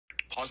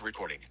Pause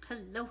recording.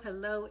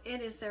 Hello. It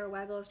is Sarah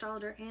Waggle,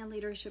 astrologer and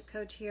leadership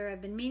coach here.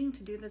 I've been meaning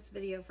to do this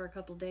video for a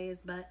couple days,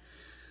 but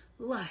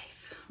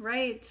life,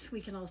 right?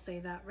 We can all say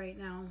that right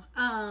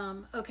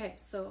now. Okay,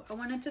 so I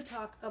wanted to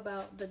talk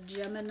about the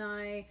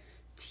Gemini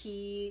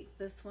tea.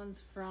 This one's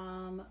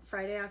from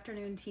Friday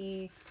Afternoon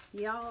Tea.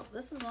 Y'all,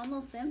 this is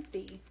almost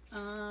empty.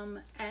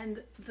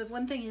 And the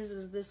one thing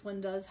is this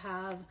one does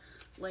have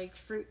like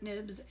fruit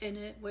nibs in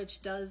it,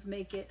 which does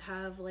make it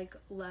have like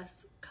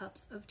less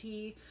cups of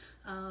tea,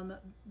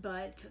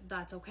 but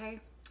that's okay.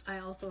 I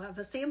also have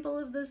a sample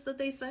of this that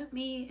they sent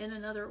me in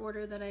another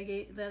order that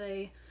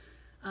I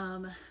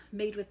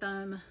made with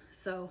them,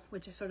 so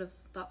which I sort of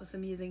thought was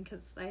amusing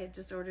because I had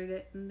just ordered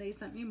it and they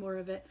sent me more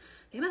of it.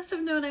 They must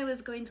have known I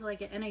was going to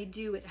like it, and I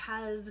do. It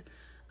has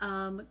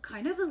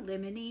kind of a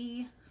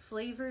lemony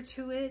flavor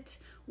to it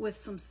with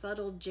some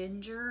subtle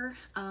ginger.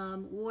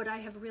 What I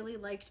have really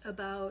liked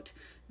about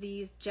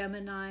these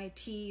Gemini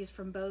teas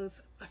from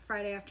both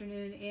Friday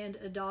Afternoon and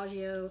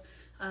Adagio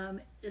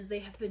is they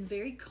have been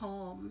very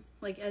calm,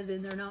 like as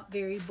in they're not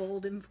very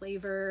bold in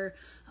flavor.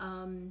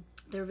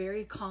 They're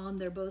very calm.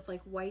 They're both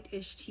like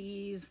whitish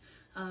teas.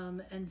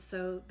 And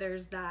so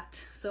there's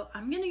that. So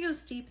I'm going to go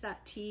steep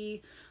that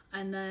tea,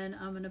 and then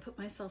I'm going to put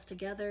myself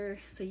together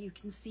so you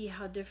can see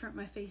how different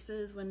my face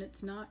is when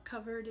it's not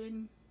covered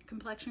in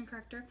complexion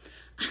corrector.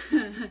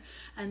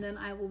 And then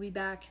I will be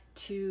back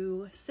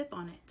to sip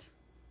on it.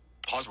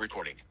 Pause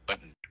recording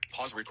button.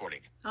 Pause recording.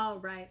 All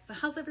right. So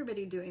how's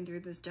everybody doing through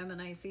this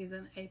Gemini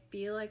season? I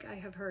feel like I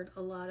have heard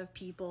a lot of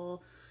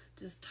people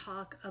just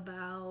talk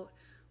about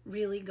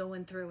really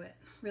going through it,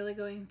 really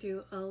going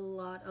through a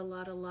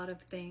lot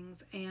of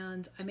things.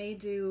 And I may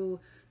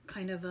do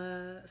kind of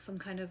some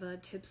kind of a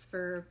tips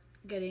for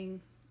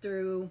getting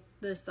through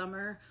the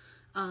summer.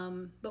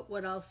 But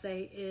what I'll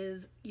say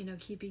is,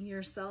 keeping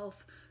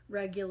yourself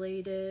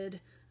regulated,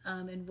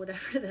 and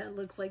whatever that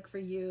looks like for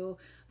you,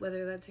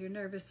 whether that's your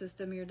nervous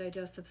system, your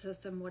digestive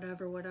system,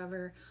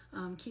 whatever,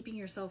 keeping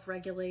yourself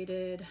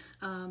regulated.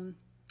 And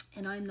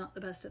I'm not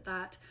the best at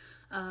that,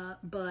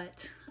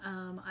 but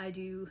I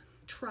do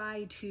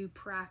try to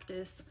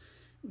practice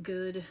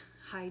good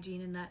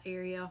hygiene in that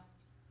area.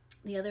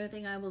 The other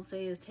thing I will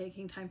say is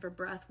taking time for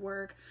breath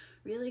work,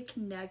 really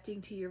connecting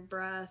to your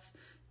breath,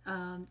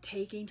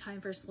 taking time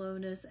for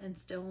slowness and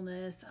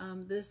stillness.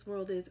 This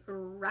world is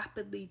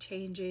rapidly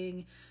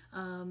changing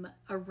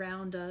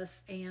around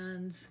us,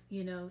 and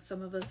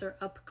some of us are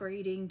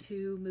upgrading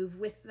to move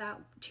with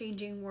that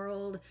changing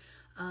world.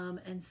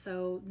 And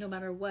so no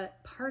matter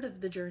what part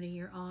of the journey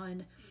you're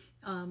on,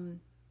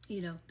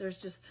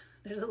 there's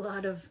a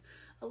lot of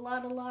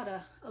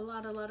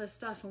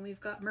stuff. And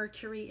we've got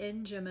Mercury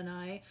in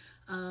Gemini,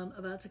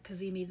 about to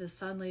cazimi the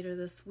sun later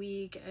this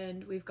week.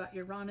 And we've got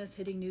Uranus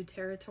hitting new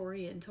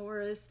territory in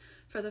Taurus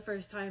for the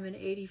first time in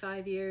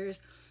 85 years.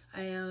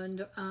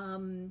 And,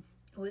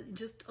 with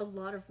just a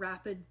lot of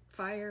rapid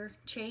fire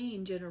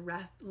change and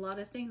a lot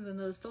of things. And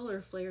those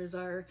solar flares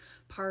are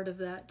part of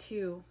that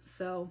too.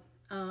 So,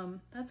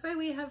 that's why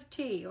we have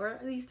tea, or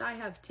at least I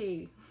have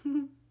tea.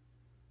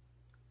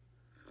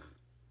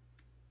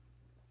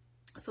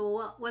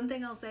 So one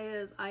thing I'll say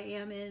is I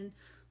am in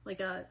like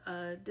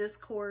a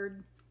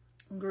Discord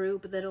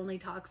group that only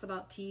talks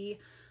about tea.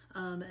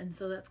 And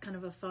so that's kind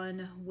of a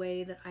fun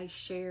way that I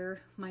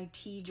share my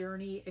tea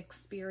journey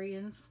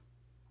experience.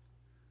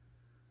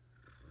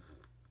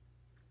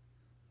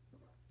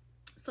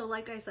 So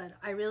like I said,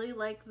 I really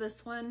like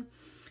this one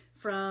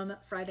from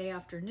Friday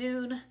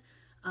Afternoon.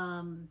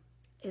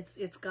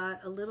 It's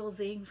got a little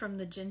zing from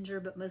the ginger,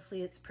 but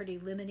mostly it's pretty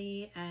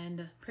lemony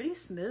and pretty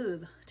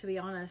smooth, to be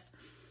honest.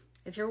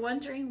 If you're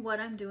wondering what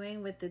I'm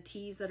doing with the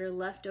teas that are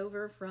left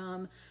over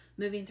from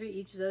moving through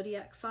each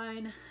zodiac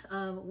sign,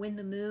 when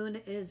the moon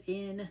is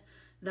in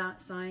that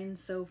sign,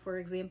 so for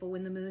example,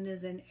 when the moon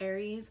is in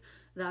Aries,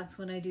 that's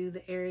when I do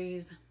the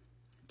Aries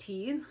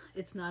teas.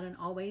 It's not an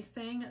always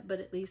thing, but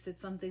at least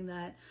it's something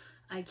that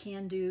I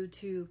can do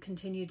to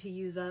continue to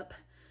use up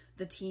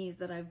the teas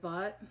that I've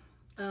bought.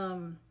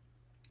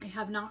 I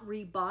have not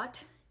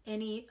rebought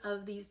any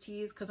of these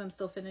teas because I'm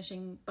still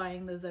finishing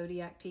buying the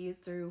Zodiac teas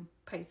through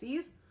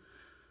Pisces.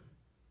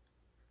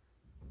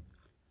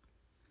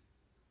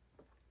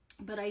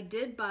 But I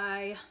did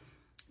buy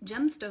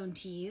gemstone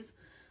teas.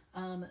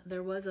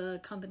 There was a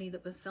company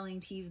that was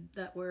selling teas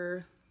that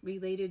were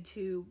related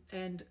to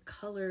and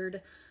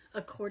colored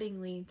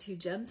accordingly to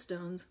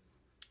gemstones.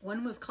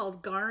 One was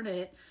called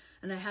Garnet,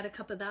 and I had a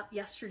cup of that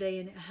yesterday,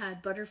 and it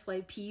had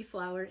butterfly pea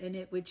flower in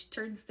it, which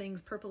turns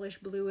things purplish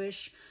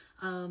bluish.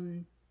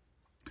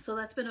 So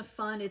that's been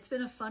it's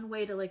been a fun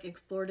way to like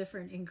explore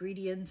different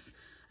ingredients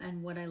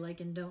and what I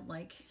like and don't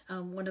like.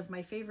 One of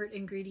my favorite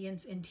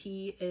ingredients in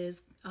tea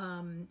is,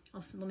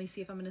 let me see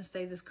if I'm going to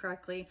say this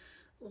correctly,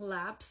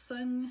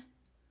 lapsang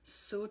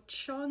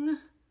souchong.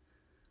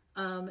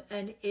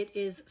 And it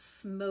is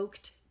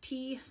smoked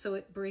tea, so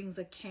it brings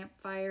a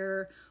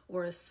campfire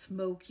or a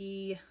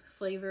smoky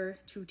flavor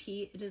to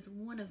tea. It is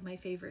one of my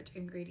favorite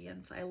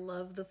ingredients. I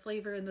love the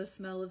flavor and the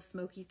smell of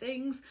smoky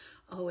things.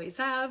 Always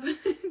have.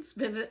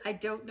 I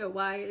don't know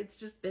why, it's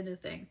just been a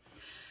thing.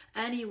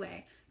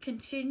 Anyway,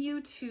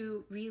 continue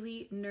to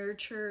really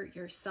nurture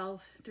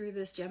yourself through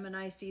this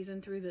Gemini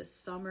season, through this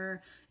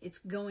summer. It's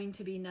going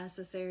to be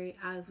necessary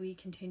as we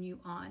continue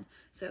on.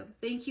 So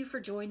thank you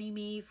for joining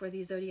me for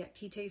these Zodiac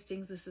tea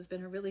tastings. This has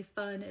been a really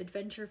fun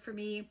adventure for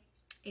me,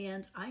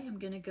 and I am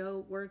going to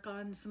go work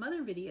on some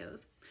other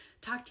videos.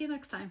 Talk to you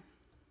next time.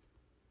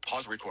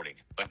 Pause recording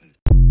button.